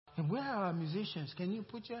Where are our musicians? Can you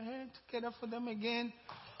put your hand together for them again?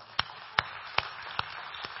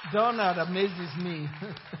 Donald amazes me.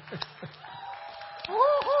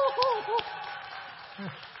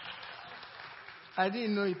 I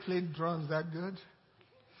didn't know he played drums that good.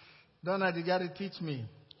 Donald, you got to teach me.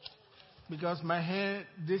 Because my hand,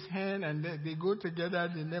 this hand, and they go together,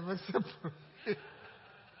 they never separate.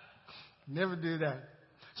 Never do that.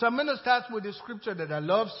 So I'm going to start with the scripture that I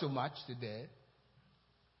love so much today.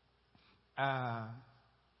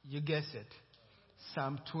 You guess it.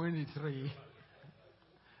 Psalm 23.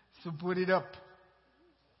 So put it up.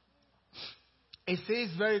 It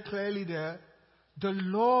says very clearly there, the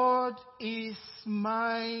Lord is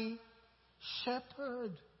my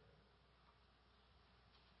shepherd.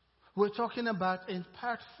 We're talking about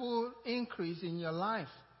impactful increase in your life.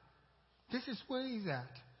 This is where he's at.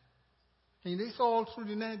 And this all through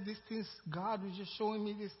the night, these things, God was just showing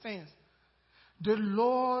me these things. The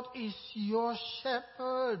Lord is your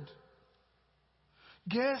shepherd.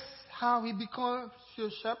 Guess how he becomes your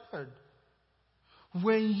shepherd?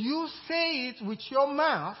 When you say it with your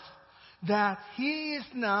mouth that he is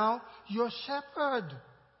now your shepherd.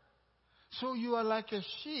 So you are like a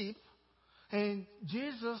sheep, and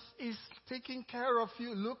Jesus is taking care of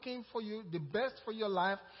you, looking for you, the best for your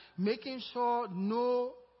life, making sure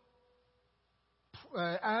no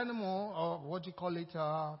animal, or what you call it,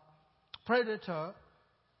 predator,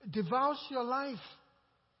 devours your life.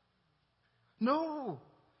 No.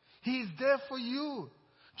 He's there for you.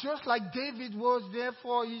 Just like David was there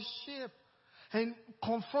for his sheep and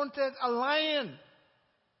confronted a lion.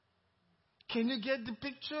 Can you get the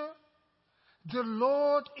picture? The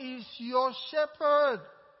Lord is your shepherd.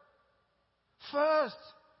 First,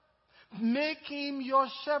 make him your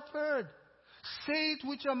shepherd. Say it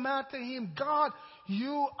with your mouth to him. God,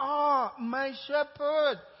 you are my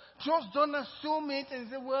shepherd. Just don't assume it and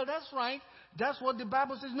say, well, that's right. That's what the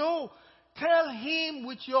Bible says. No. Tell him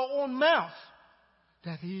with your own mouth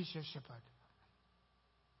that he is your shepherd.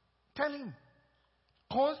 Tell him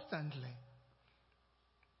constantly.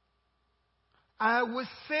 I will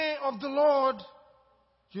say of the Lord.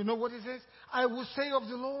 You know what he says? I will say of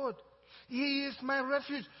the Lord, he is my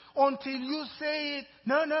refuge. Until you say it,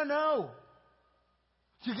 no.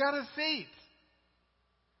 You got to say it.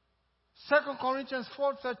 2 Corinthians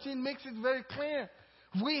 4:13 makes it very clear.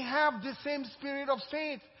 We have the same spirit of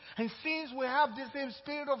faith. And since we have the same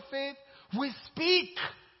spirit of faith, we speak.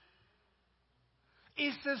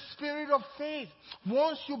 It's the spirit of faith.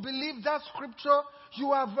 Once you believe that scripture,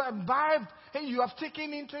 you have imbibed and you have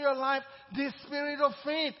taken into your life the spirit of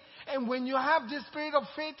faith. And when you have the spirit of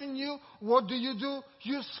faith in you, what do?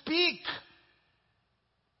 You speak.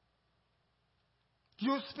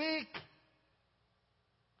 You speak.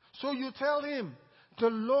 So you tell him, the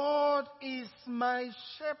Lord is my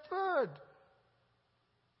shepherd.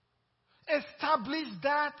 Establish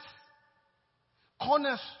that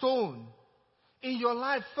cornerstone in your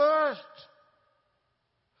life first.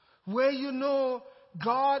 Where you know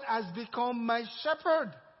God has become my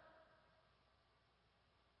shepherd.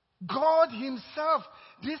 God himself,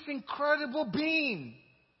 this incredible being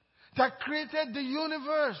that created the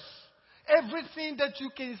universe. Everything that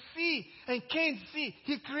you can see and can't see,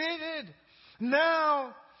 he created.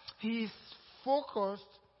 Now, he is focused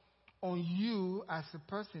on you as a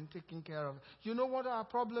person taking care of it. You know what our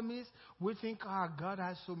problem is? We think, God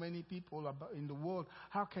has so many people in the world.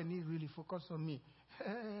 How can he really focus on me?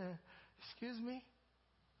 Excuse me?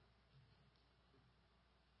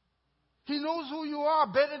 He knows who you are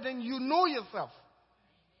better than you know yourself.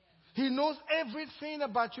 He knows everything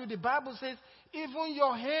about you. The Bible says, even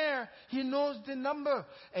your hair, he knows the number.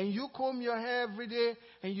 And you comb your hair every day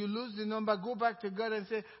and you lose the number. Go back to God and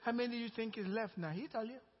say, how many do you think is left now? He tell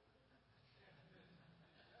you.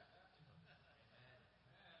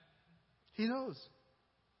 He knows.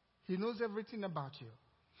 He knows everything about you.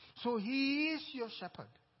 So he is your shepherd.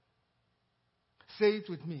 Say it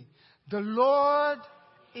with me. The Lord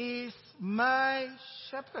is my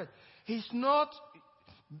shepherd. He's not,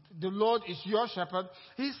 the Lord is your shepherd.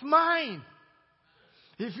 He's mine.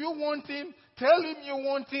 If you want him, tell him you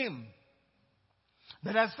want him.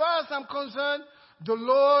 But as far as I'm concerned, the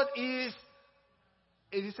Lord is,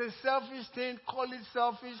 it is a selfish thing. Call it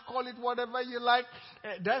selfish. Call it whatever you like.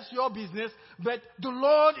 That's your business. But the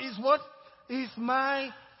Lord is what? Is my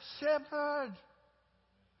shepherd.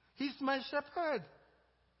 He's my shepherd.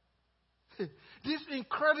 This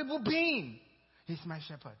incredible being is my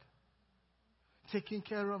shepherd. Taking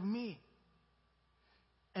care of me.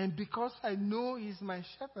 And because I know he's my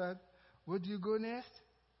shepherd, what do you go next?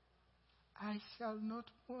 I shall not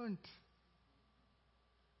want.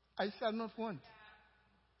 I shall not want.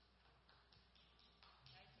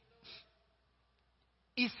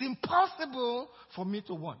 it's impossible for me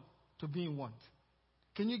to be in want.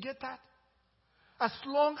 Can you get that? As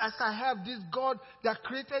long as I have this God that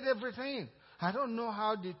created everything, I don't know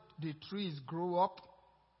how the trees grow up.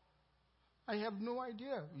 I have no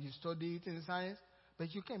idea. You study it in science,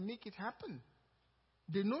 but you can make it happen.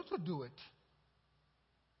 They know to do it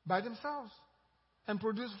by themselves and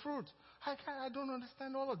produce fruit. I don't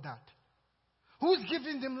understand all of that. Who's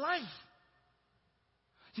giving them life?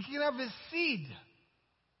 You can have a seed,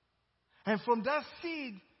 and from that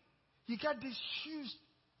seed, you got this huge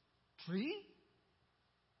tree.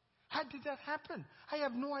 How did that happen? I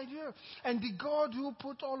have no idea. And the God who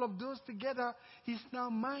put all of those together is now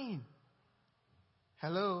mine.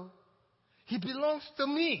 Hello? He belongs to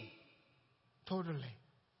me. Totally.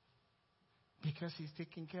 Because he's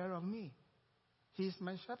taking care of me. He's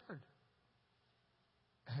my shepherd.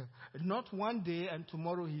 Not one day and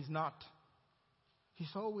tomorrow he's not.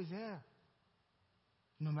 He's always there.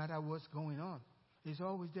 No matter what's going on. He's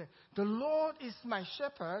always there. The Lord is my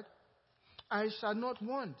shepherd. I shall not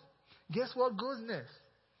want. Guess what goes next?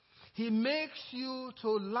 He makes you to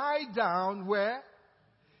lie down where?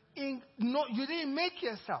 You didn't make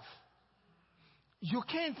yourself. You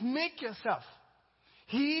can't make yourself.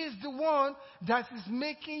 He is the one that is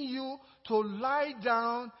making you to lie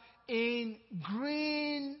down in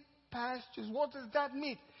green pastures. What does that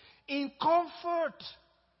mean? In comfort.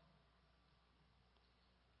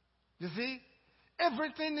 You see?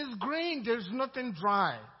 Everything is green. There's nothing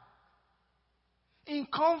dry. In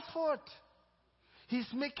comfort. He's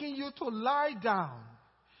making you to lie down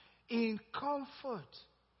in comfort.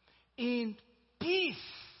 In peace.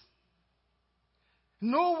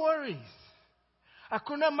 No worries.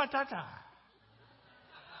 Hakuna matata.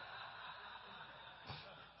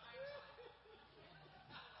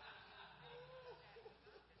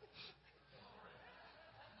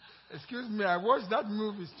 Excuse me, I watched that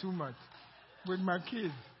movie too much with my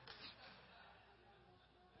kids.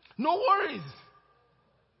 No worries.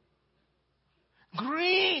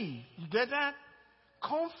 Green. You get that?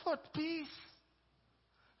 Comfort, peace.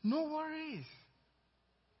 No worries.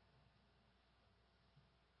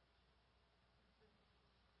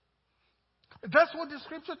 That's what the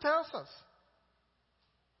scripture tells us.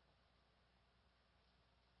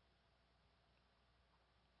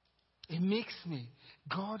 It makes me.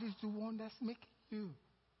 God is the one that's making you.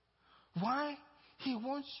 Why? He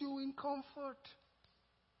wants you in comfort.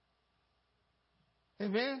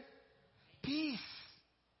 Amen? Peace.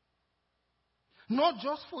 Not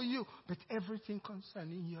just for you, but everything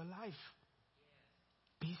concerning your life.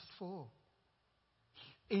 Peaceful.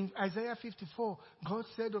 In Isaiah 54, God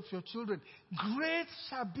said of your children, great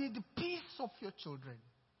shall be the peace of your children.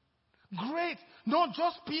 Great. Not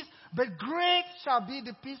just peace, but great shall be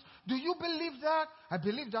the peace. Do you believe that? I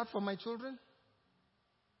believe that for my children.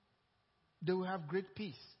 They will have great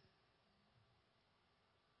peace.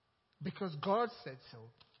 Because God said so.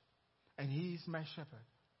 And He is my shepherd.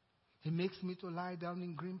 He makes me to lie down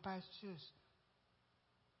in green pastures.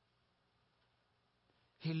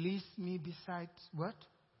 He leads me beside what?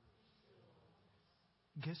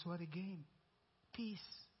 Guess what again? Peace.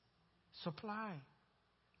 Supply.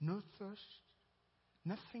 No thirst.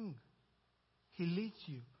 Nothing. He leads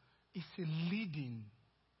you. It's a leading.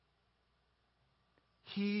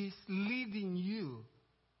 He is leading you.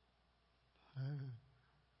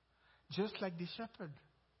 Just like the shepherd.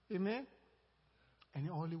 Amen? And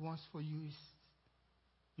all He wants for you is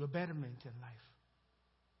your betterment in life.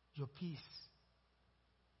 Your peace.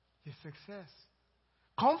 Your success.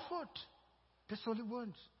 Comfort. That's all He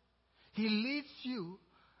wants. He leads you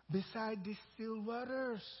beside the still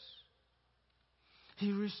waters.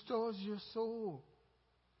 He restores your soul.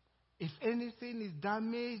 If anything is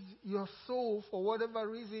damaged, your soul, for whatever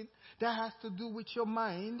reason, that has to do with your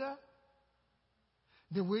mind,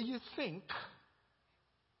 the way you think,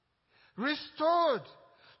 restored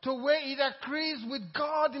to where it agrees with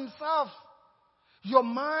God Himself. Your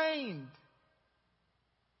mind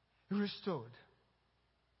restored.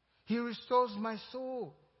 He restores my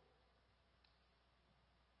soul.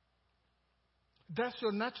 That's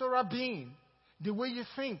your natural being. The way you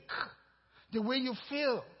think. The way you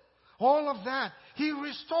feel. All of that. He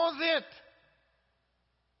restores it.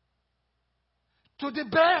 To the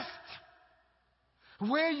best.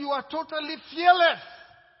 Where you are totally fearless.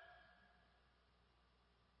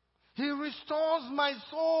 He restores my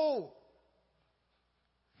soul.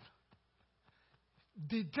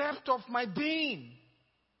 The depth of my being.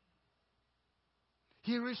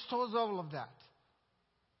 He restores all of that.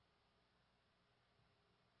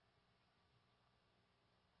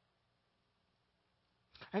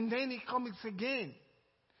 And then He comes again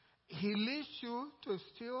He leads you to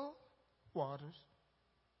still waters.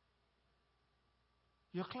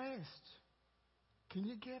 You're cleansed. Can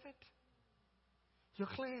you get it? You're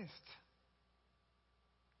cleansed.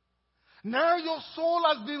 Now your soul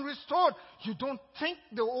has been restored. You don't think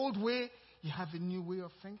the old way. You have a new way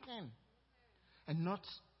of thinking. And not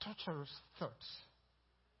torturous thoughts.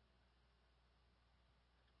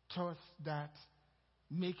 Thoughts that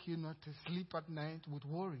make you not to sleep at night with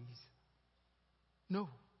worries. No.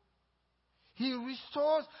 He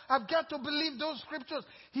restores. I've got to believe those scriptures.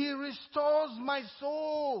 He restores my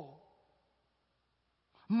soul.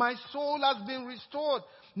 My soul has been restored.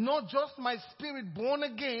 Not just my spirit born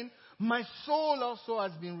again. My soul also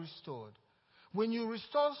has been restored. When you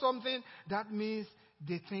restore something, that means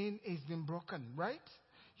the thing has been broken, right?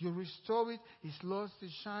 You restore it, it's lost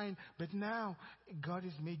its shine. But now, God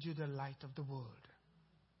has made you the light of the world.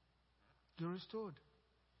 You're restored.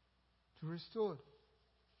 You're restored.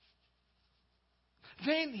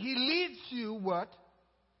 Then He leads you what?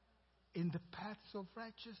 In the paths of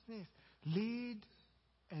righteousness. Lead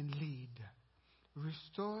and lead.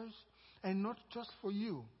 Restores, and not just for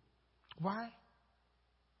you. Why?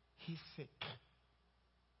 He's sick.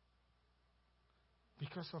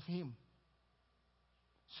 Because of Him.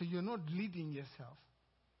 So you're not leading yourself.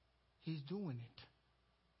 He's doing it.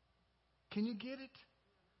 Can you get it?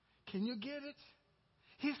 Can you get it?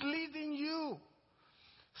 He's leading you.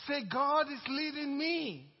 Say, God is leading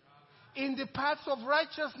me in the paths of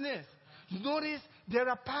righteousness. You notice there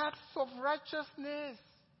are paths of righteousness.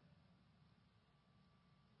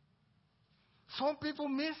 Some people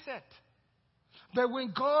miss it. But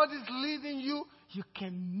when God is leading you, you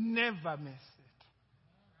can never miss it.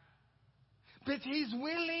 But He's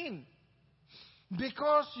willing.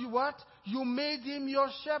 Because you what? You made Him your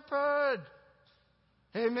shepherd.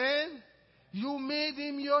 Amen? You made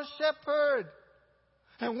Him your shepherd.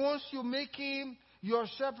 And once you make Him your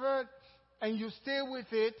shepherd and you stay with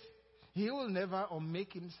it, He will never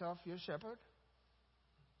make Himself your shepherd.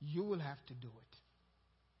 You will have to do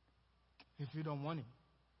it if you don't want Him.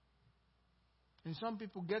 And some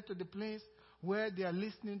people get to the place where they are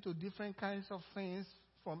listening to different kinds of things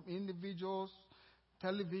from individuals,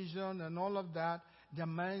 television, and all of that. Their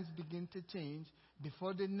minds begin to change.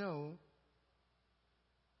 Before they know,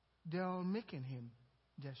 they are making Him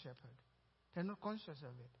their shepherd. They're not conscious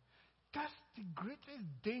of it. That's the greatest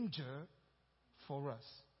danger for us.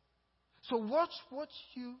 So watch what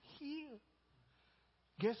you hear.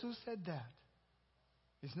 Guess who said that?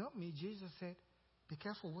 It's not me. Jesus said, be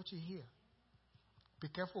careful what you hear. Be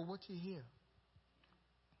careful what you hear.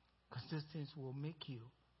 Because these things will make you,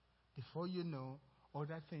 before you know,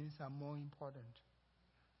 other things are more important.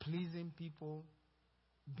 Pleasing people,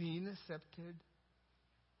 being accepted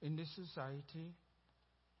in the society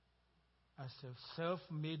as a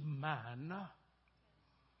self-made man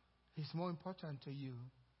is more important to you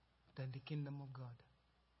than the kingdom of God.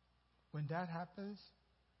 When that happens,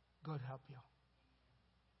 God help you.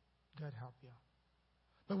 God help you.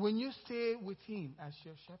 But when you stay with Him as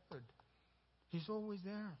your shepherd, He's always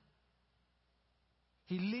there.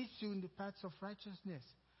 He leads you in the paths of righteousness.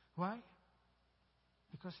 Why?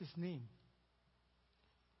 Because His name.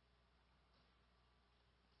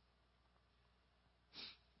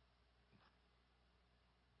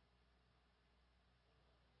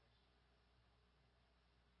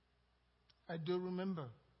 I do remember.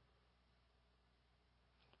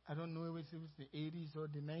 I don't know if it was the 80s or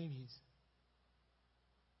the 90s,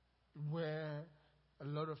 where a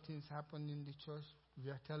lot of things happened in the church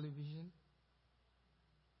via television.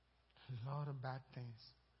 A lot of bad things.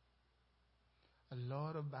 A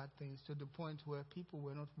lot of bad things, to the point where people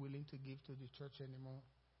were not willing to give to the church anymore.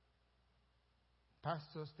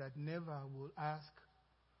 Pastors that never will ask,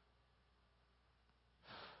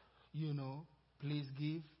 please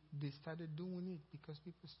give. They started doing it because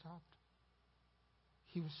people stopped.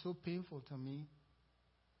 It was so painful to me.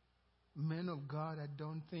 Men of God had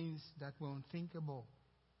done things that were unthinkable.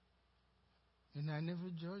 And I never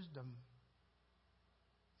judged them.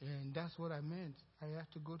 And that's what I meant. I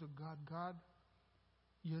had to go to God. God,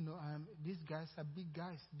 these guys are big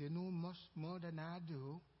guys. They know much more than I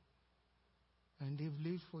do. And they've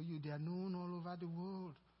lived for you. They are known all over the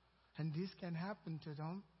world. And this can happen to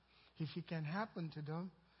them. If it can happen to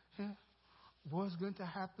them, what's going to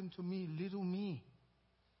happen to me, little me?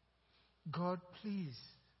 God, please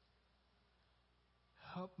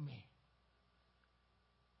help me.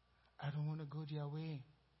 I don't want to go their way.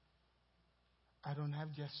 I don't have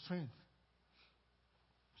their strength.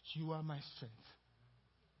 But you are my strength.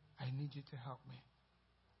 I need you to help me.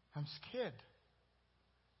 I'm scared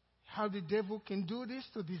how the devil can do this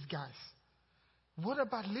to these guys. What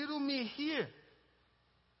about little me here?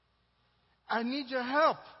 I need your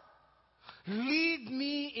help. Lead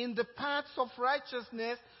me in the paths of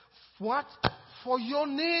righteousness. What? For your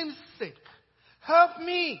name's sake. Help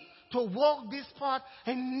me to walk this path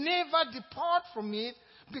and never depart from it,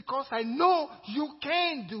 because I know you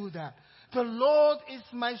can do that. The Lord is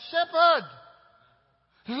my shepherd.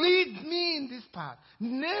 Lead me in this path.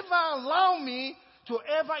 Never allow me to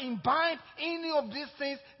ever imbibe any of these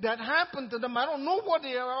things that happen to them. I don't know what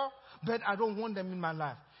they are, but I don't want them in my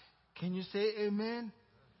life. Can you say amen?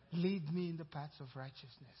 Lead me in the paths of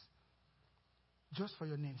righteousness. Just for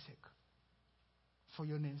your name's sake. For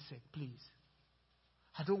your name's sake, please.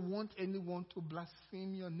 I don't want anyone to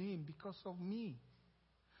blaspheme your name because of me.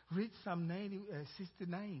 Read Psalm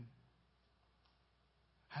 69.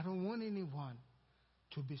 I don't want anyone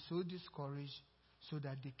to be so discouraged so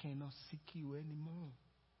that they cannot seek you anymore.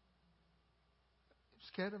 I'm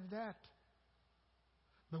scared of that.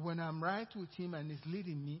 But when I'm right with him and he's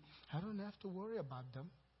leading me, I don't have to worry about them.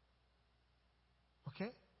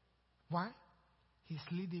 Okay? Why? He's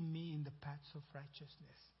leading me in the paths of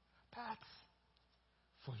righteousness. Paths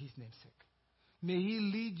for his name's sake. May he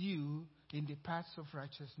lead you in the paths of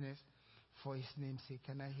righteousness for his name's sake.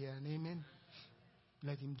 Can I hear an amen?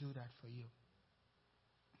 Let him do that for you.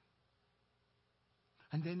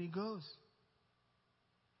 And then he goes,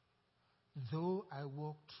 though I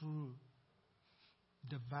walk through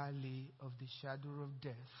the valley of the shadow of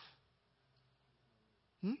death.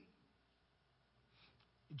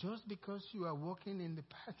 Just because you are walking in the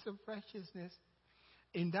paths of righteousness,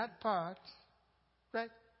 in that part, right?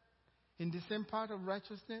 In the same path of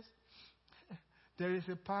righteousness, there is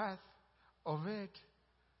a path of it.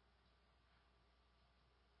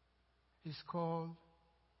 It's called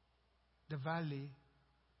the valley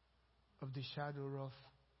of the shadow of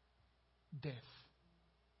death.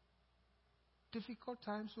 Difficult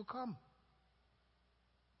times will come.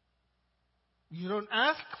 You don't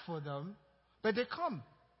ask for them, but they come.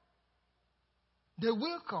 They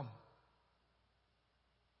will come.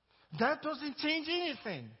 That doesn't change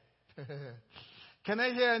anything. Can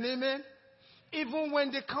I hear an amen? Even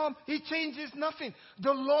when they come, it changes nothing.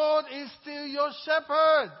 The Lord is still your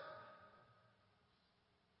shepherd.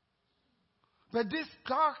 But these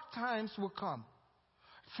dark times will come.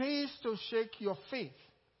 Things to shake your faith,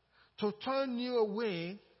 to turn you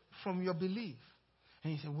away from your belief.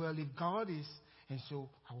 And you say, well, if God is, and so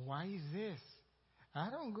why is this?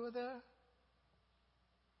 I don't go there.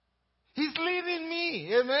 He's leading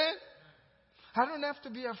me. Amen? I don't have to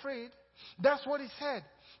be afraid. That's what he said.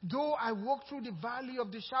 Though I walk through the valley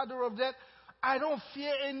of the shadow of death, I don't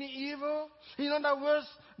fear any evil. In other words,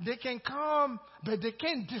 they can come, but they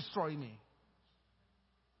can't destroy me.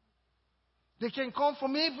 They can come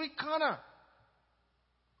from every corner.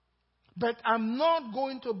 But I'm not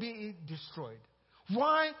going to be destroyed.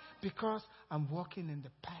 Why? Because I'm walking in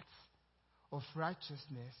the paths of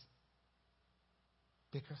righteousness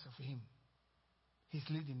because of him. He's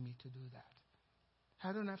leading me to do that.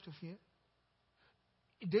 I don't have to fear.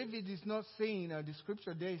 David is not saying, the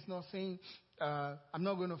scripture there is not saying, I'm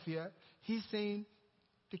not going to fear. He's saying,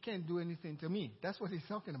 they can't do anything to me. That's what he's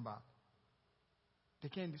talking about. They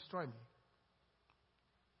can't destroy me.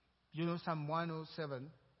 You know Psalm 107,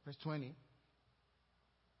 verse 20.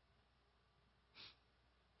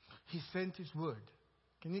 He sent his word.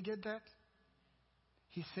 Can you get that?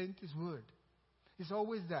 He sent his word. It's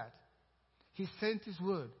always that. He sent his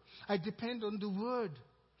word. I depend on the word.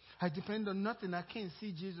 I depend on nothing. I can't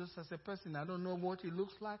see Jesus as a person. I don't know what he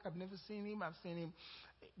looks like. I've never seen him. I've seen him,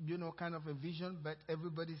 kind of a vision, but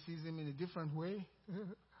everybody sees him in a different way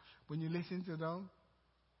when you listen to them.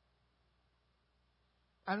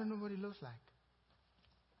 I don't know what he looks like.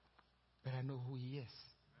 But I know who he is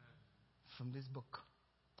from this book.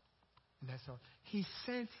 And that's all. He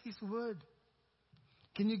sent his word.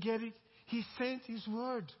 Can you get it? He sent his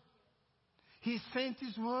word. He sent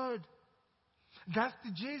his word. That's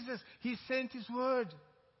the Jesus. He sent his word.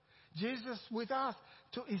 Jesus with us.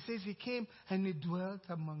 He says he came and he dwelt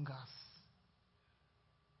among us.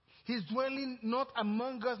 He's dwelling not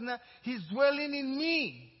among us now. He's dwelling in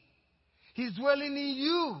me. He's dwelling in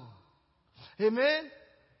you. Amen?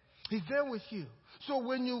 He's there with you. So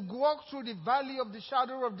when you walk through the valley of the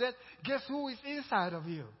shadow of death, guess who is inside of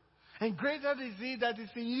you? And greater is he that is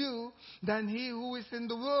in you than he who is in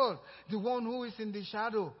the world. The one who is in the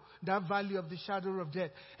shadow, that valley of the shadow of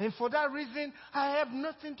death. And for that reason, I have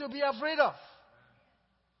nothing to be afraid of.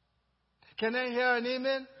 Can I hear an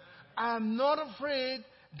amen? I'm not afraid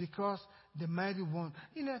because the mighty one.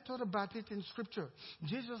 I thought about it in scripture.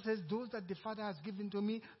 Jesus says, those that the Father has given to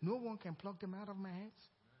me, no one can pluck them out of my hands.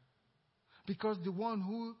 Because the one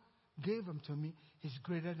who gave them to me is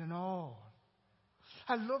greater than all.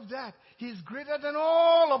 I love that. He's greater than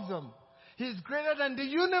all of them. He's greater than the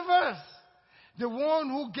universe. The one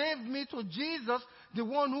who gave me to Jesus, the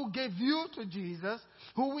one who gave you to Jesus,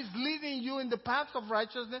 who is leading you in the paths of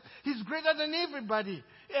righteousness, he's greater than everybody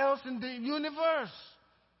else in the universe.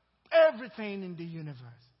 Everything in the universe.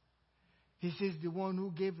 He says, the one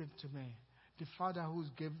who gave it to me, the Father who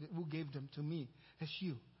gave them to me. That's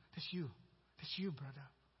you. That's you. That's you, brother.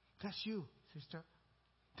 That's you, sister.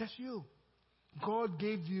 That's you. God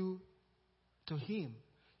gave you to him.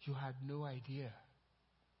 You had no idea.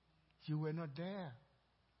 You were not there.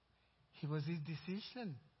 It was his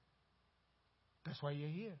decision. That's why you're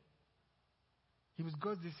here. It was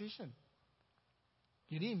God's decision.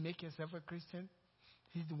 You didn't make yourself a Christian.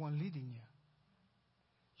 He's the one leading you.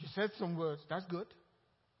 You said some words. That's good.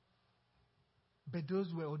 But those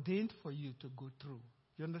were ordained for you to go through.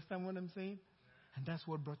 You understand what I'm saying? And that's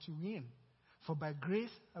what brought you in. For by grace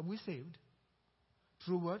are we saved.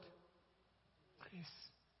 Through what? Grace.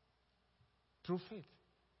 Through faith.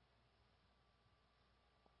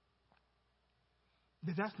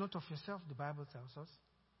 But that's not of yourself, the Bible tells us.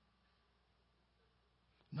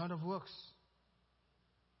 Not of works.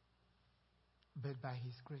 But by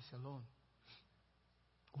his grace alone.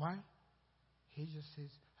 Why? He just says,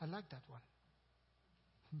 I like that one.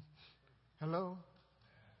 Hello?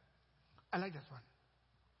 I like that one.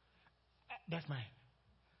 That's mine.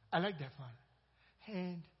 I like that one.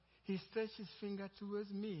 And he stretched his finger towards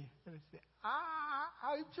me. And I said,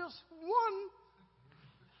 I just won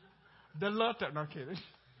the lottery. No kidding.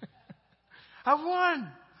 I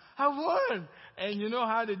won. And you know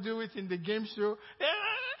how they do it in the game show?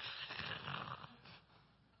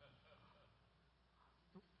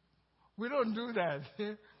 We don't do that.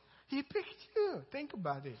 He picked you. Think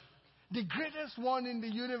about it. The greatest one in the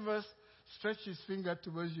universe stretched his finger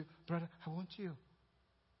towards you. Brother, I want you.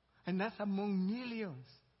 And that's among millions.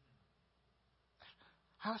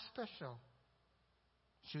 How special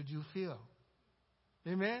should you feel?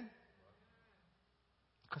 Amen?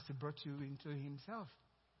 Because he brought you into himself.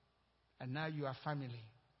 And now you are family.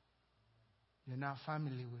 You're now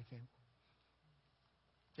family with him.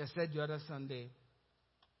 I said the other Sunday,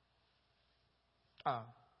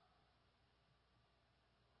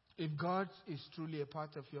 if God is truly a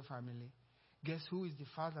part of your family, guess who is the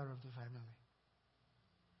father of the family?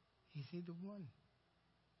 Is he the one?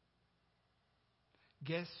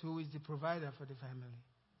 Guess who is the provider for the family?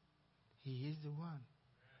 He is the one.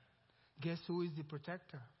 Guess who is the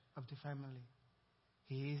protector of the family?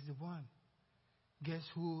 He is the one. Guess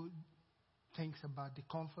who thinks about the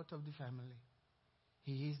comfort of the family?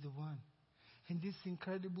 He is the one. And this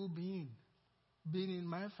incredible being in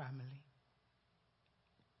my family,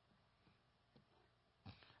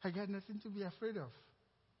 I got nothing to be afraid of.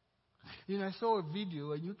 You know, I saw a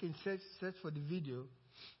video, and you can search for the video.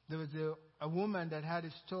 There was a woman that had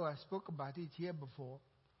a store. I spoke about it here before.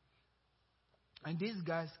 And these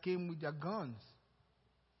guys came with their guns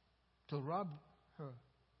to rob her.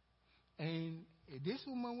 And this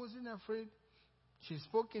woman wasn't afraid. She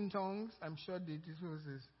spoke in tongues. I'm sure that this was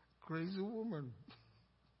this crazy woman.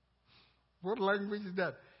 What language is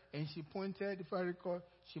that? And she pointed, if I recall,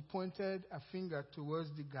 she pointed a finger towards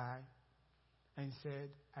the guy and said,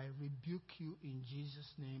 I rebuke you in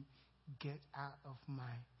Jesus' name. Get out of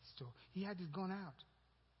my store. He had his gun out.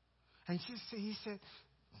 And he said,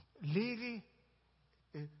 lady,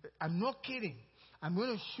 I'm not kidding. I'm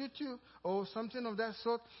going to shoot you or something of that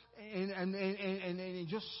sort and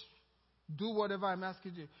just do whatever I'm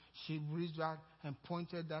asking you. She reached out and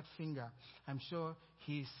pointed that finger. I'm sure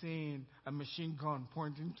he's seeing a machine gun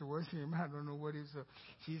pointing towards him. I don't know what it is.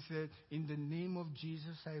 She said, in the name of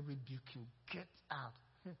Jesus, I rebuke you. Get out.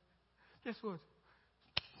 Guess what?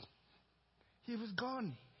 He was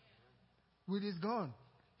gone. With his gun.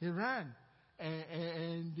 He ran.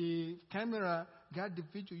 And the camera got the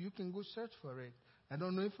video. You can go search for it. I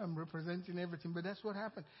don't know if I'm representing everything, but that's what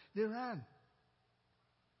happened. They ran.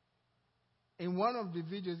 In one of the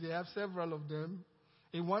videos, they have several of them.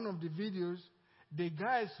 In one of the videos, the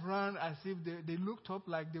guys ran as if they looked up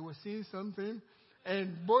like they were seeing something.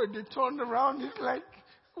 And boy, they turned around. It's like,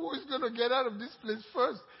 who is going to get out of this place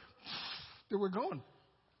first? They were gone.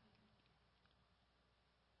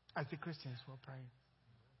 As the Christians were praying.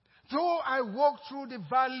 Though I walk through the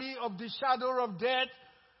valley of the shadow of death,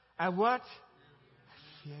 I what?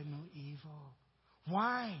 I fear no evil.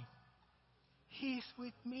 Why? He's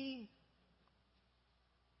with me.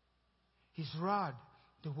 His rod,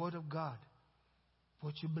 the word of God,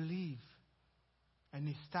 what you believe, and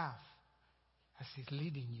his staff as he's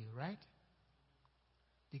leading you, right?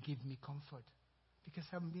 They give me comfort because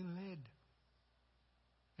I'm being led.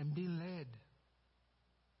 And being led,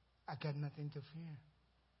 I got nothing to fear.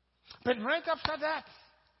 But right after that,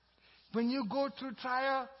 when you go through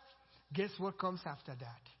trial, guess what comes after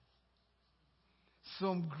that?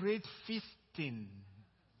 Some great feasting.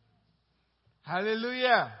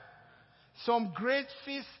 Hallelujah. Some great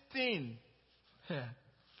feasting.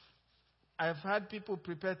 I've had people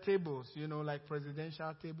prepare tables, like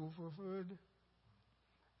presidential table for food.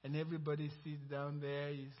 And everybody sits down there.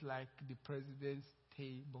 It's like the president's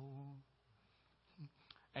table.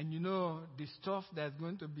 And the stuff that's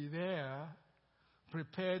going to be there,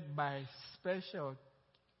 prepared by special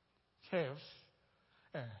chefs,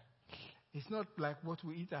 it's not like what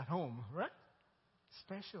we eat at home, right?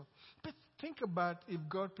 Special. But think about if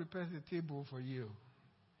God prepares a table for you.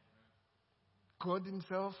 God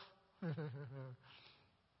himself,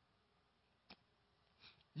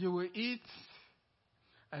 you will eat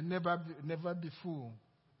and never be full.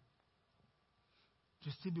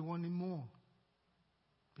 You still be wanting more.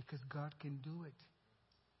 Because God can do it.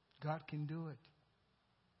 God can do it.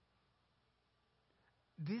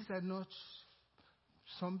 These are not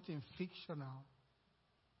something fictional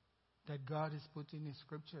that God is putting in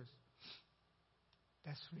scriptures.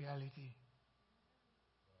 That's reality.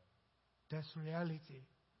 That's reality.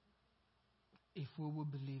 If we will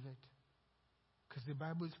believe it. Because the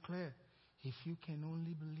Bible is clear. If you can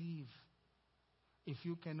only believe. If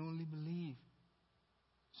you can only believe.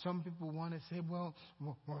 Some people want to say, well,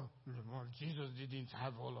 Jesus didn't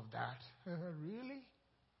have all of that. Really?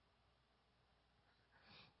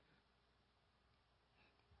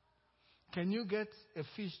 Can you get a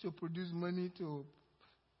fish to produce money to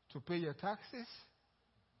pay your taxes?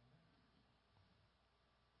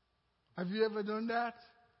 Have you ever done that?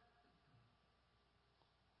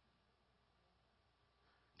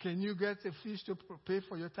 Can you get a fish to pay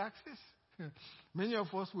for your taxes? Many of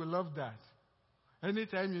us will love that.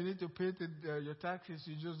 Anytime you need to pay your taxes,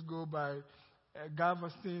 you just go by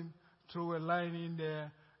Galveston, throw a line in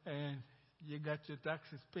there, and you got your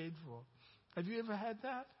taxes paid for. Have you ever had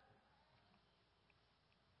that?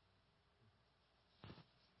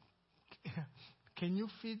 Can you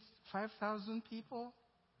feed 5,000 people?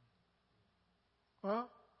 Huh?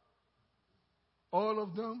 All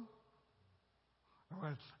of them?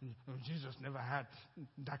 Well, Jesus never had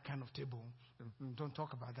that kind of table. Don't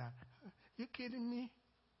talk about that. You kidding me?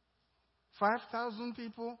 5,000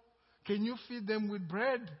 people? Can you feed them with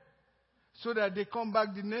bread so that they come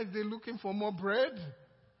back the next day looking for more bread?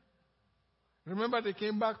 Remember they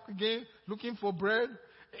came back again looking for bread?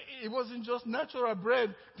 It wasn't just natural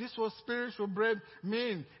bread. This was spiritual bread.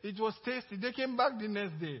 Man, it was tasty. They came back the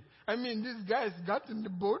next day. These guys got in the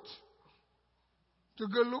boat to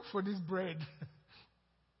go look for this bread.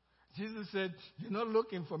 Jesus said, you're not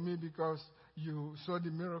looking for me because you saw the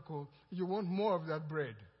miracle. You want more of that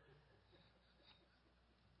bread.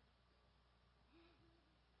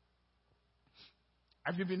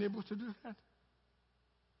 Have you been able to do that?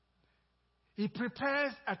 He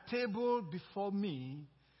prepares a table before me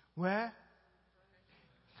where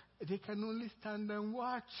they can only stand and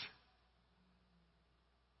watch.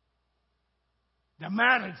 The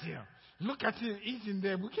marriage here. Look at him eating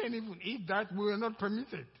there. We can't even eat that. We are not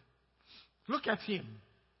permitted. Look at him.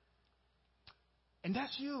 And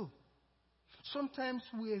that's you. Sometimes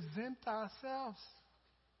we exempt ourselves.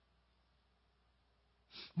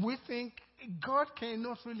 We think God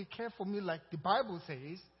cannot really care for me like the Bible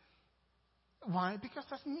says. Why? Because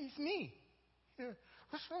that's me. It's me. Yeah.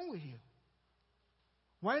 What's wrong with you?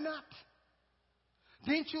 Why not?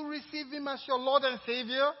 Didn't you receive him as your Lord and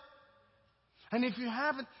Savior? And if you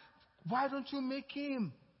haven't, why don't you make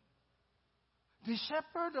him the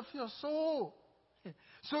shepherd of your soul?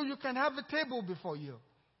 So you can have a table before you.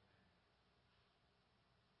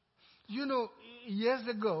 Years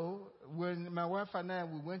ago, when my wife and I,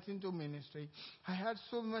 we went into ministry, I had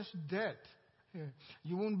so much debt.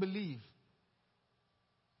 You won't believe.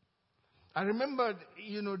 I remember,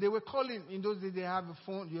 they were calling. In those days, they have a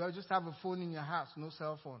phone. You just have a phone in your house, no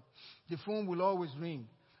cell phone. The phone will always ring.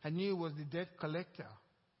 I knew it was the debt collector.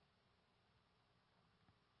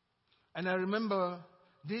 And I remember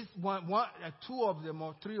this two of them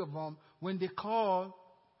or three of them, when they call,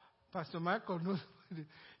 Pastor Michael knows,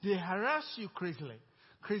 they harass you crazily.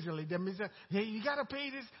 They say, hey, you got to pay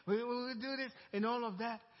this, we'll do this, and all of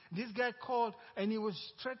that. This guy called and he was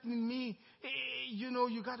threatening me. Hey,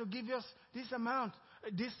 you got to give us this amount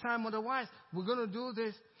this time, otherwise we're going to do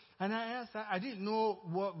this. And I asked, I didn't know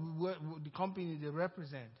what the company they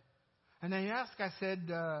represent. And I asked, I said,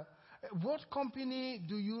 what company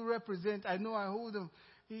do you represent? I know I hold them.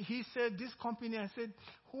 he said, this company, I said,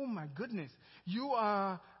 oh my goodness, you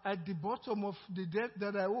are at the bottom of the debt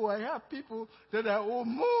that I owe. I have people that I owe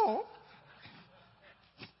more.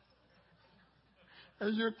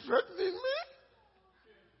 And you're threatening me?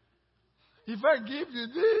 If I give you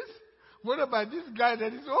this, what about this guy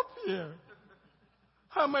that is up here?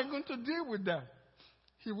 How am I going to deal with that?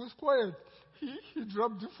 He was quiet. He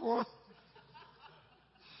dropped the phone.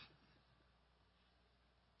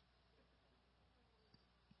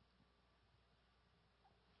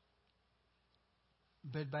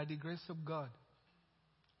 But by the grace of God,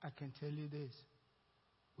 I can tell you this.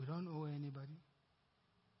 We don't owe anybody.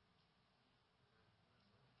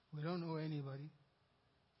 We don't owe anybody.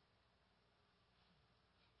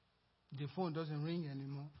 The phone doesn't ring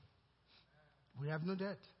anymore. We have no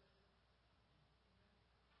debt.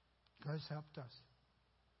 God's helped us.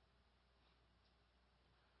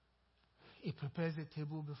 He prepares a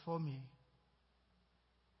table before me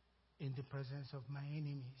in the presence of my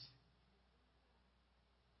enemies.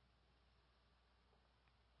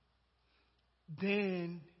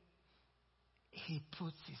 Then he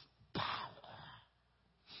puts his power.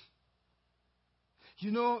 You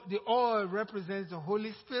know, the oil represents the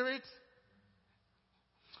Holy Spirit.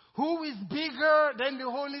 Who is bigger than the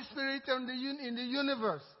Holy Spirit in the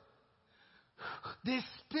universe? The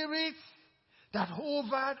Spirit that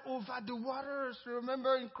hovered over the waters.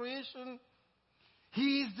 Remember in creation?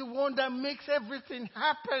 He is the one that makes everything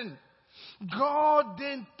happen. God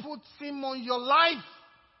then puts him on your life.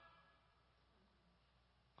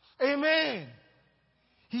 Amen.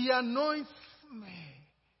 He anoints me.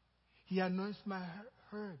 He anoints my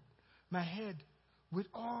head with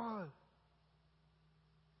oil.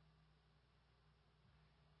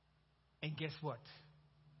 And guess what?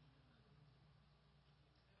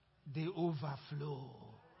 They overflow.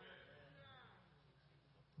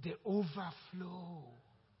 They overflow.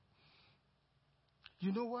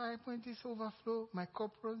 You know why when this overflow, my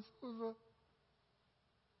cup runs over?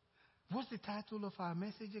 What's the title of our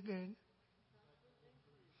message again?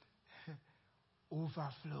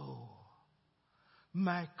 Overflow.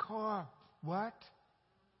 My cup, what?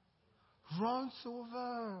 Runs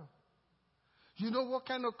over. You know what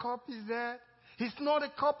kind of cup is that? It's not a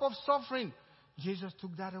cup of suffering. Jesus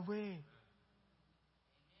took that away.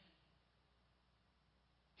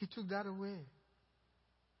 He took that away.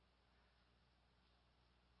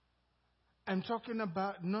 I'm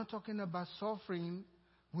not talking about suffering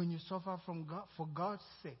when you suffer from God, for God's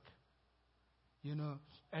sake. You know,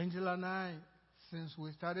 Angela and I, since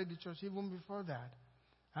we started the church, even before that,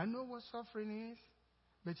 I know what suffering is,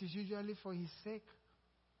 but it's usually for His sake.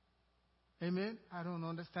 Amen? I don't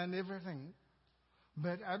understand everything,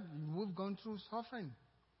 but we've gone through suffering.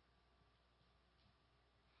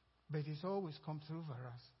 But it's always come through for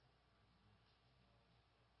us.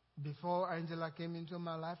 Before Angela came into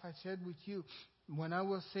my life, I shared with you, when I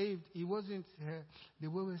was saved, it wasn't the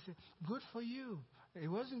way we say, good for you. It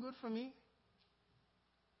wasn't good for me.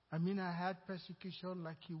 I mean, I had persecution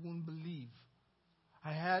like you won't believe.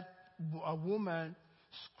 I had a woman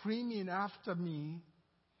screaming after me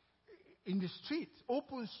in the streets,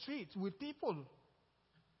 open streets with people.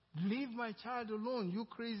 Leave my child alone, you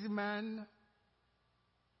crazy man.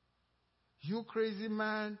 You crazy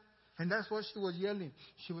man. And that's what she was yelling.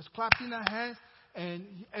 She was clapping her hands,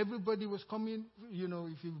 and everybody was coming. You know,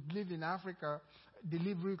 if you live in Africa,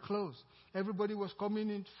 delivery closed. Everybody was coming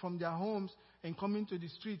in from their homes and coming to the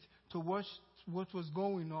street to watch what was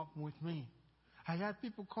going on with me. I had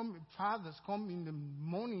people come, fathers come in the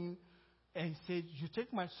morning and say, you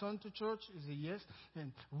take my son to church? I said, yes.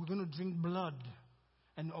 And we're going to drink blood.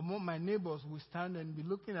 And among my neighbors would stand and be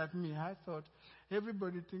looking at me. I thought,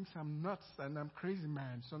 everybody thinks I'm nuts and I'm crazy,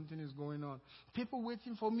 man. Something is going on. People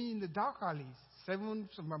waiting for me in the dark alleys. 7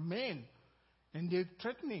 of my men. And they're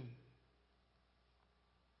threatening.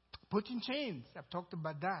 Putting chains. I've talked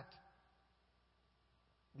about that.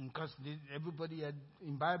 Because everybody had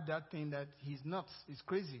imbibed that thing that he's nuts. He's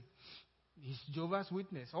crazy. He's Jehovah's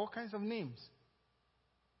Witness. All kinds of names.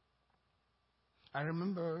 I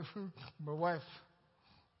remember my wife,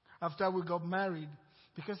 after we got married,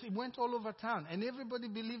 because it went all over town, and everybody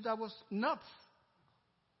believed I was nuts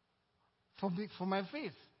for my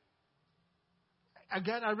faith. I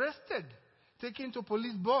got arrested, taken to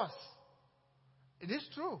police bus. It is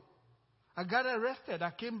true. I got arrested.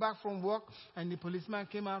 I came back from work, and the policeman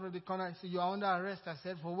came out of the corner and said, you are under arrest. I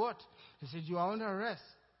said, for what? He said, you are under arrest.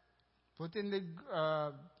 Put in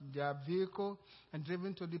their vehicle and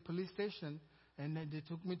driven to the police station, and then they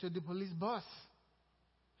took me to the police bus.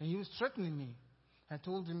 And he was threatening me. I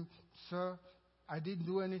told him, sir, I didn't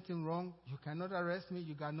do anything wrong. You cannot arrest me.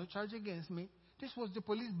 You got no charge against me. This was the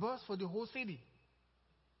police bus for the whole city.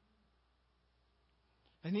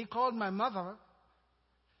 And he called my mother.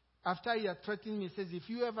 After he had threatened me, he says, if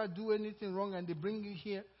you ever do anything wrong and they bring you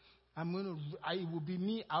here, it will be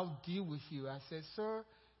me, I'll deal with you. I said, sir,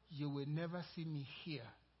 you will never see me here.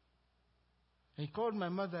 And he called my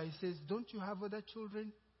mother. He says, don't you have other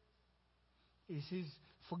children? He says,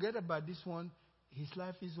 forget about this one. His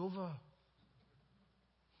life is over.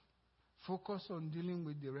 Focus on dealing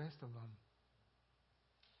with the rest of them.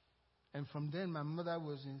 And from then, my mother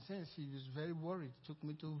was incensed. She was very worried. Took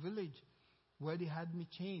me to a village where they had me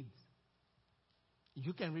chained.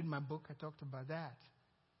 You can read my book. I talked about that.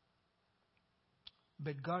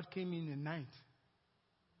 But God came in the night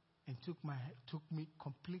and took me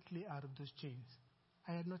completely out of those chains.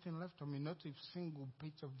 I had nothing left on me, not a single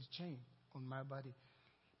bit of the chain on my body.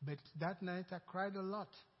 But that night I cried a lot.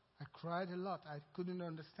 I couldn't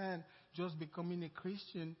understand just becoming a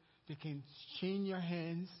Christian. They can chain your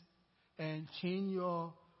hands and chain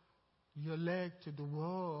your leg to the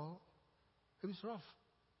wall. It was rough.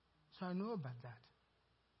 So I know about that.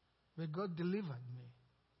 But God delivered me.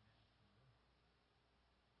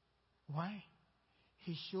 Why?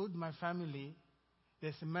 He showed my family.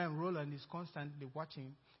 There's a man, Roland, is constantly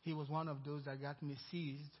watching. He was one of those that got me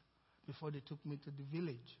seized before they took me to the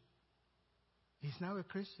village. He's now a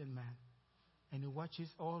Christian man. And he watches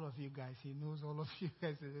all of you guys. He knows all of you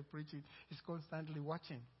guys as a preaching. He's constantly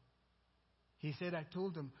watching. He said, I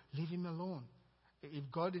told him, leave him alone. If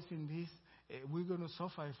God is in this, we're going to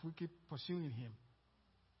suffer if we keep pursuing him.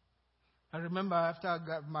 I remember after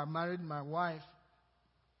I married my wife,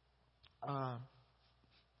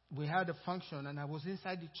 we had a function and I was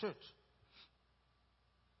inside the church.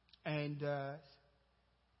 And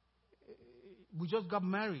we just got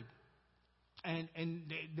married. And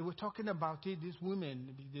they were talking about it, these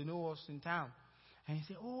women, they know us in town. And he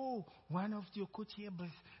said, oh, one of the Okotie-Eboh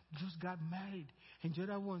just got married. And the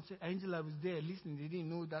other one said, Angela was there listening. They didn't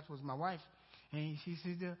know that was my wife. And she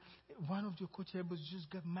said, one of the Okotie-Eboh just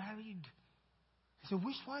got married. I said,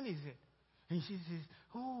 which one is it? And she says,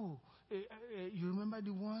 oh, you remember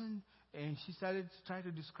the one? And she started to try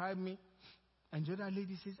to describe me. And the other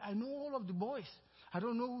lady says, I know all of the boys. I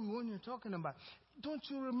don't know who one you're talking about. Don't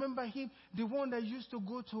you remember him? The one that used to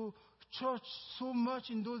go to church so much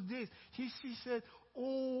in those days. She said,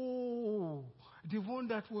 oh, the one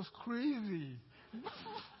that was crazy.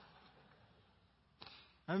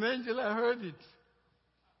 And Angela heard it.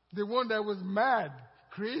 The one that was mad,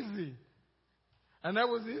 crazy. And I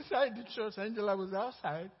was inside the church. Angela was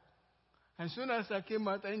outside. As soon as I came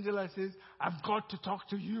out, Angela says, I've got to talk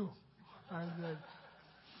to you. I said,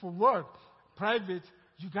 for what? Private,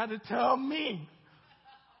 you got to tell me.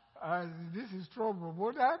 I said, this is trouble.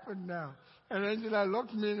 What happened now? And Angela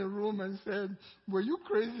locked me in a room and said, were you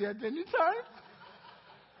crazy at any time?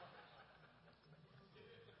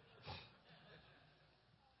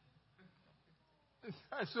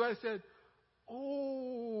 So I said,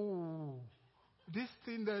 oh, this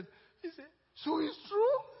thing that, he said, so it's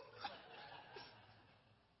true?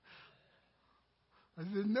 I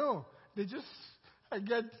said, no. I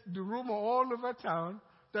get the rumor all over town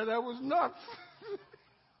that I was nuts.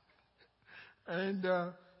 And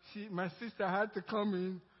my sister had to come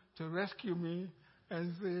in to rescue me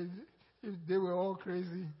and say, if they were all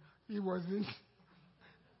crazy, he wasn't.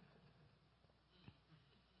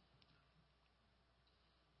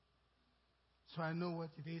 So I know what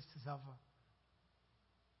it is to suffer.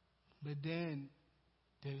 But then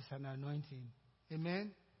there is an anointing.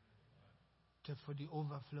 Amen? For the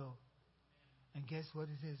overflow. And guess what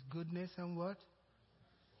it says? Goodness and what?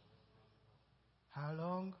 How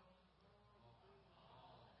long?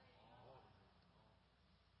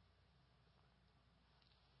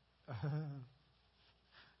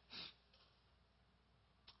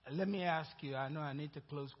 Let me ask you, I know I need to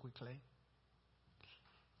close quickly.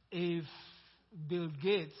 If Bill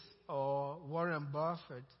Gates or Warren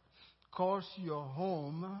Buffett calls your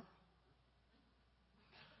home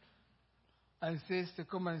and says to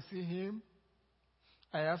come and see him,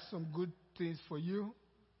 I have some good things for you,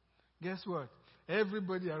 guess what?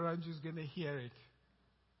 Everybody around you is going to hear it.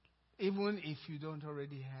 Even if you don't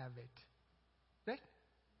already have it. Right?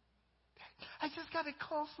 I just got a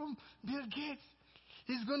call from Bill Gates.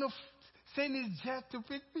 He's going to send his jet to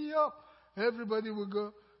pick me up. Everybody will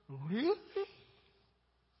go, really?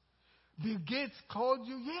 Bill Gates called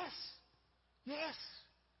you? Yes. Yes.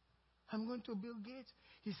 I'm going to Bill Gates.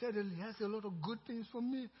 He said he has a lot of good things for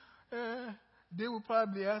me. They will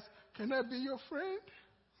probably ask, can I be your friend?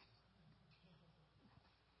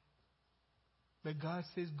 But God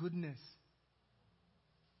says goodness.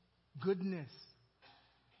 Goodness.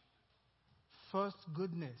 first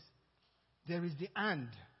goodness. There is the and,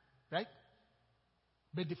 right?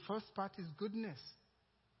 But the first part is goodness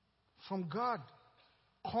from God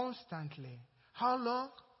constantly. How long?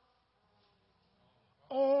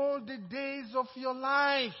 All the days of your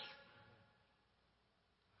life.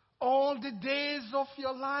 All the days of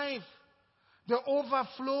your life. The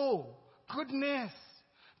overflow. Goodness.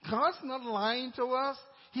 God's not lying to us.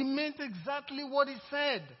 He meant exactly what He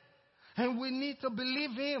said. And we need to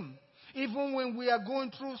believe Him. Even when we are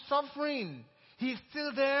going through suffering, He's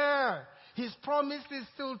still there. His promise is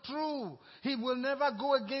still true. He will never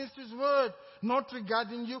go against His word. Not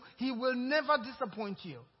regarding you. He will never disappoint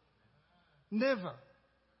you. Never.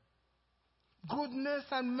 Goodness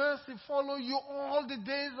and mercy follow you all the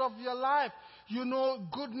days of your life. You know,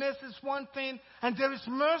 goodness is one thing, and there is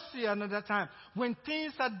mercy another time. When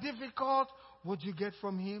things are difficult, what do you get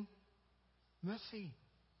from Him? Mercy.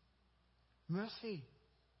 Mercy.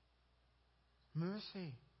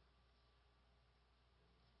 Mercy.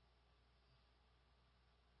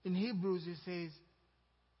 In Hebrews it says,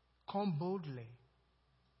 come boldly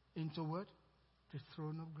into what? The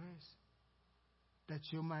throne of grace. That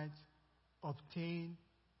you might obtain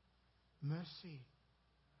mercy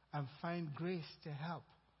and find grace to help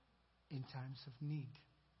in times of need.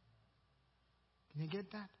 Can you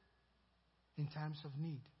get that? In times of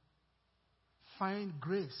need. Find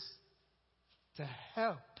grace to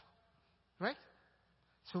help. Right?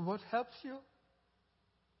 So what helps you?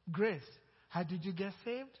 Grace. How did you get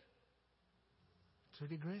saved? Through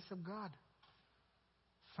the grace of God.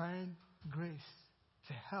 Find grace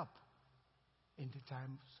to help in the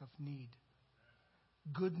times of need.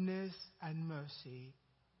 Goodness and mercy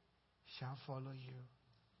shall follow you.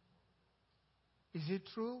 Is it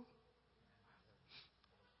true?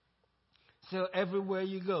 So everywhere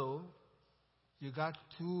you go, you got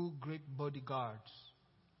two great bodyguards.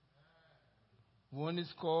 One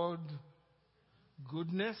is called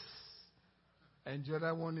goodness, and the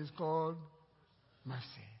other one is called mercy.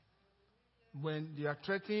 When they are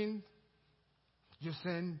threatened, you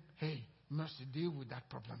send, hey, mercy, deal with that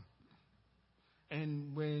problem.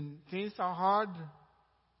 And when things are hard,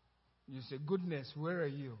 you say, goodness, where are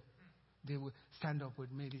you? They will stand up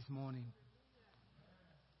with me this morning.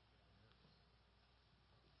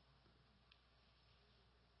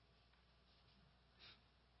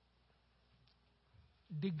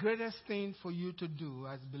 The greatest thing for you to do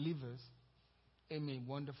as believers, amen,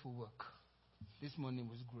 wonderful work. This morning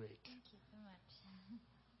was great. Thank you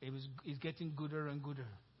so much. It's getting gooder and gooder.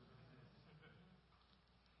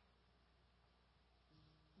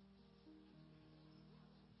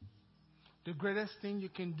 The greatest thing you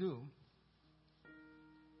can do,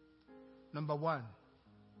 number one,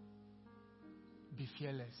 be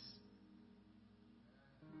fearless.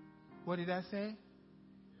 What did I say?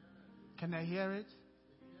 Can I hear it?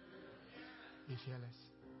 Be fearless.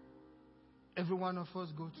 Every one of us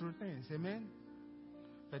go through things, amen?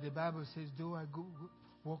 But the Bible says, though I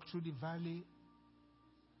walk through the valley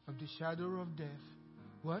of the shadow of death,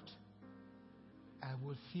 what? I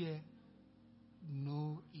will fear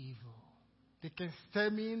no evil. They can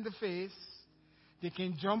stare me in the face. They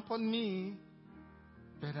can jump on me,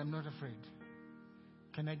 but I'm not afraid.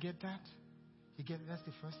 Can I get that? That's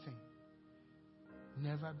the first thing.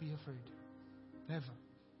 Never be afraid. Never.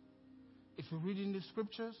 If you read in the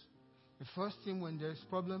scriptures, the first thing when there's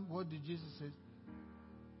problem, what did Jesus say?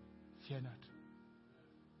 Fear not.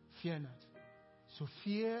 Fear not. So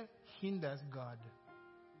fear hinders God.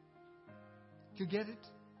 You get it?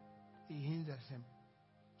 It hinders Him.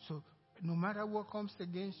 So no matter what comes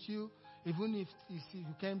against you, even if you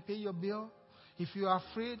can't pay your bill, if you are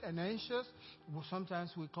afraid and anxious,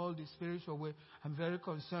 sometimes we call the spiritual way, I'm very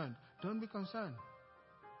concerned. Don't be concerned.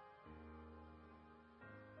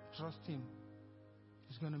 Trust Him.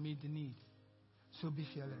 He's going to meet the need. So be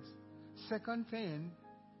fearless. Second thing,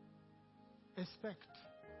 expect.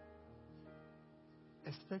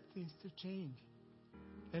 Expect things to change.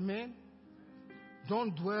 Amen?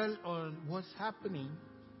 Don't dwell on what's happening.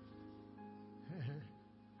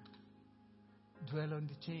 Dwell on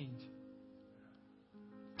the change.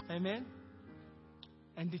 Amen?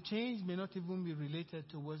 And the change may not even be related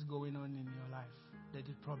to what's going on in your life. That's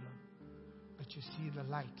the problem. But you see the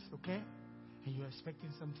light, okay? And you're expecting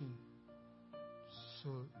something. So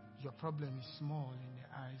your problem is small in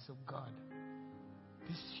the eyes of God.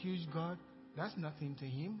 This huge God, that's nothing to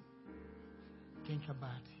Him. Think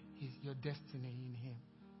about your destiny in Him.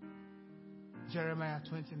 Jeremiah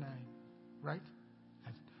 29, right?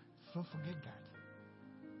 And don't forget that.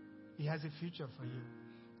 He has a future for you.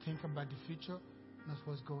 Think about the future, not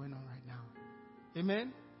what's going on right now.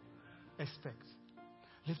 Amen? Expect.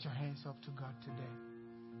 Lift your hands up to God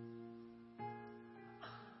today.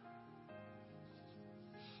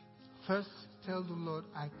 First, tell the Lord,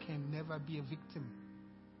 I can never be a victim.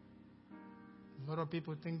 A lot of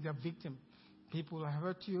people think they're victim. People have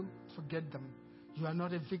hurt you, forget them. You are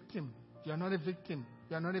not a victim. You are not a victim.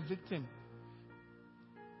 You are not a victim.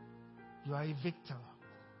 You are a victor.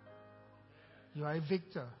 You are a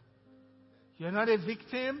victor. You are not a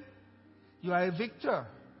victim. You are a victor.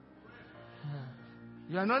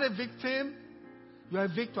 You are not a victim. You are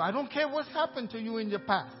a victor. I don't care what's happened to you in the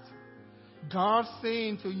past. God's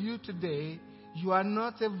saying to you today, you are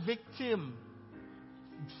not a victim.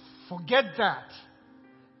 Forget that.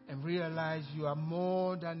 And realize you are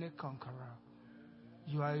more than a conqueror.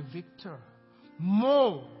 You are a victor.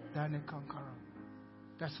 More than a conqueror.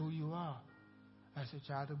 That's who you are as a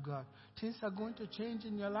child of God. Things are going to change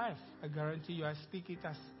in your life. I guarantee you, I speak it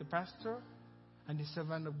as the pastor and the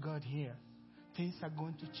servant of God here. Things are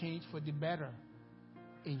going to change for the better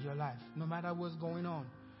in your life. No matter what's going on,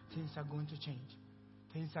 things are going to change.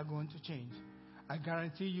 Things are going to change. I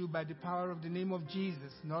guarantee you, by the power of the name of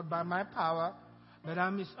Jesus, not by my power, but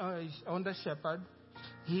I'm his under shepherd.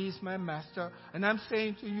 He is my master. And I'm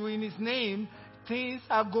saying to you in his name, things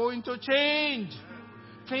are going to change.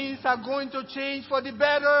 Things are going to change for the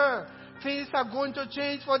better. Things are going to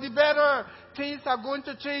change for the better. Things are going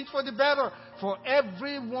to change for the better for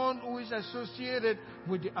everyone who is associated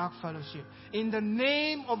with the Ark Fellowship. In the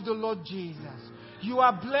name of the Lord Jesus, you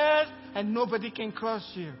are blessed and nobody can crush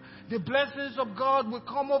you. The blessings of God will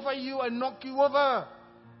come over you and knock you over.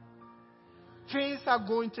 Things are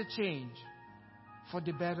going to change for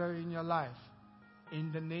the better in your life.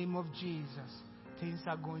 In the name of Jesus, things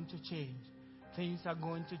are going to change. Things are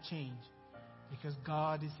going to change because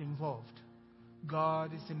God is involved.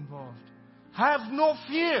 God is involved. Have no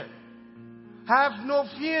fear. Have no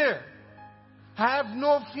fear. Have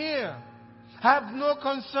no fear. Have no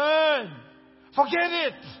concern. Forget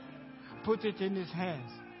it. Put it in his hands.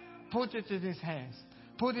 Put it in his hands.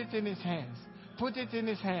 Put it in his hands. Put it in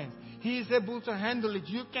his hands. He is able to handle it.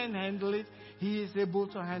 You can handle it. He is able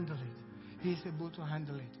to handle it. He is able to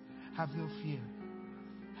handle it. Have no fear.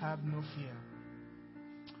 Have no fear.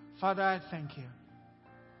 Father, I thank you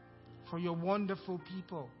for your wonderful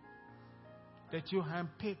people that you have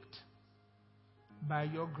picked by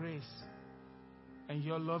your grace and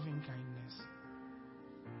your loving kindness.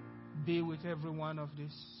 Be with every one of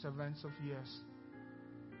these servants of yours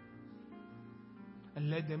and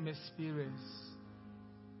let them experience,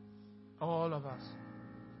 all of us,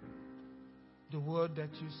 the word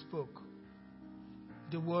that you spoke,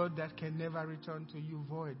 the word that can never return to you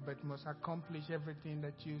void, but must accomplish everything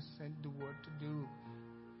that you sent the word to do.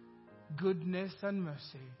 Goodness and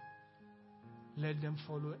mercy, let them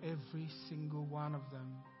follow every single one of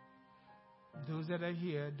them. Those that are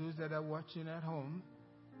here, those that are watching at home,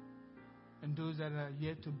 and those that are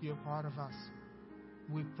yet to be a part of us,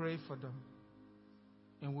 we pray for them.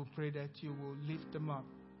 And we pray that you will lift them up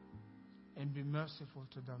and be merciful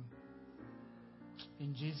to them.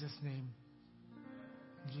 In Jesus' name.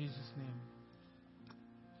 In Jesus' name.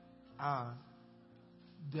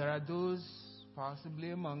 There are those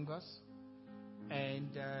possibly among us and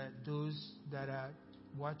those that are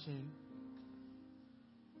watching.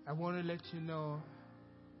 I want to let you know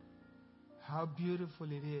how beautiful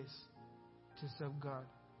it is to serve God.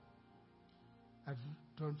 I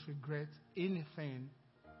don't regret anything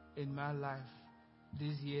in my life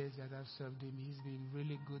these years that I've served him. He's been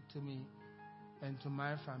really good to me and to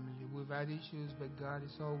my family. We've had issues, but God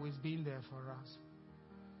has always been there for us.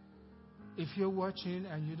 If you're watching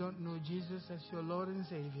and you don't know Jesus as your Lord and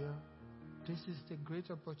Savior, this is the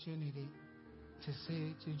great opportunity to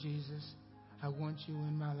say to Jesus, I want you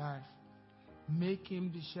in my life. Make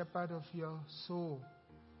him the shepherd of your soul.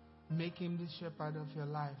 Make him the shepherd of your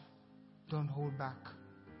life. Don't hold back.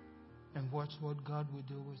 And watch what God will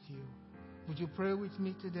do with you. Would you pray with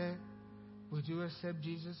me today? Would you accept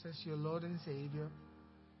Jesus as your Lord and Savior?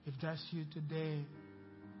 If that's you today,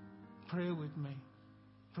 pray with me.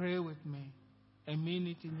 Pray with me. And mean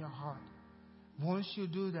it in your heart. Once you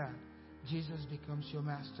do that, Jesus becomes your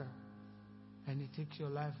master. And he takes your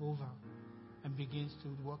life over and begins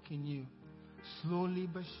to work in you. Slowly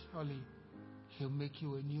but surely, he'll make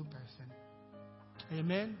you a new person.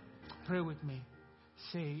 Amen? Pray with me.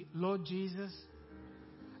 Say, Lord Jesus,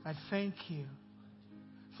 I thank you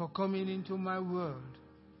for coming into my world.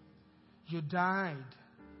 You died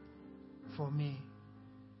for me,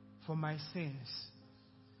 for my sins.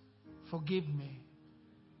 Forgive me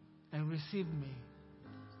and receive me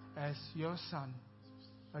as your son,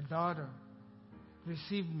 a daughter.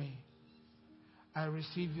 Receive me. I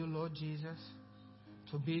receive you, Lord Jesus,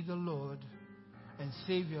 to be the Lord and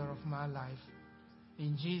Savior of my life.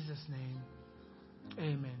 In Jesus' name,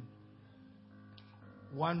 amen.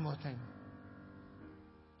 One more thing.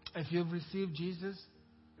 If you've received Jesus,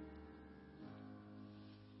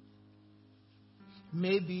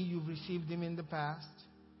 maybe you've received Him in the past,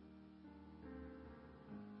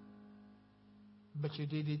 but you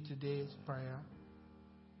did it today as prayer.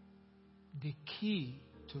 The key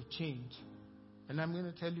to change, and I'm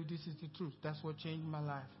going to tell you this is the truth. That's what changed my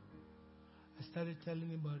life. I started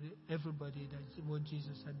telling everybody that what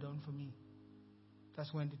Jesus had done for me.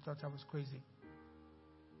 That's when they thought I was crazy.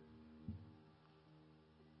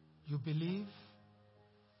 You believe,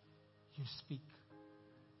 you speak.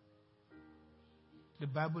 The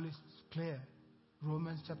Bible is clear.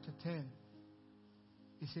 Romans chapter 10.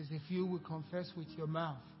 It says, if you will confess with your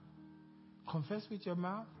mouth,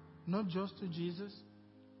 not just to Jesus,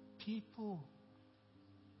 people.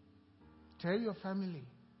 Tell your family,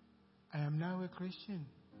 I am now a Christian.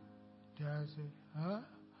 They will say, huh?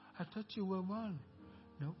 I thought you were one.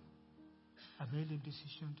 No. I made a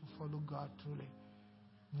decision to follow God truly.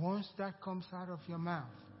 Once that comes out of your mouth,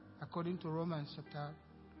 according to Romans chapter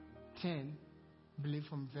 10, I believe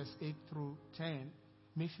from verse 8 through 10,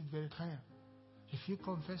 makes it very clear. If you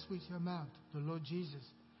confess with your mouth the Lord Jesus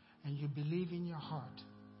and you believe in your heart,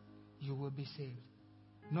 you will be saved.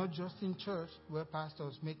 Not just in church where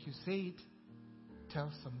pastors make you say it,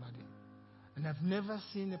 tell somebody. And I've never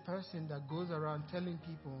seen a person that goes around telling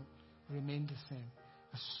people remain the same.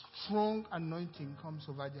 A strong anointing comes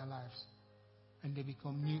over their lives and they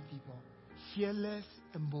become new people, fearless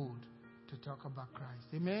and bold to talk about Christ.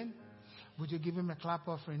 Amen? Would you give Him a clap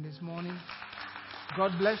offering this morning?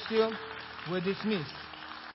 God bless you. We're dismissed.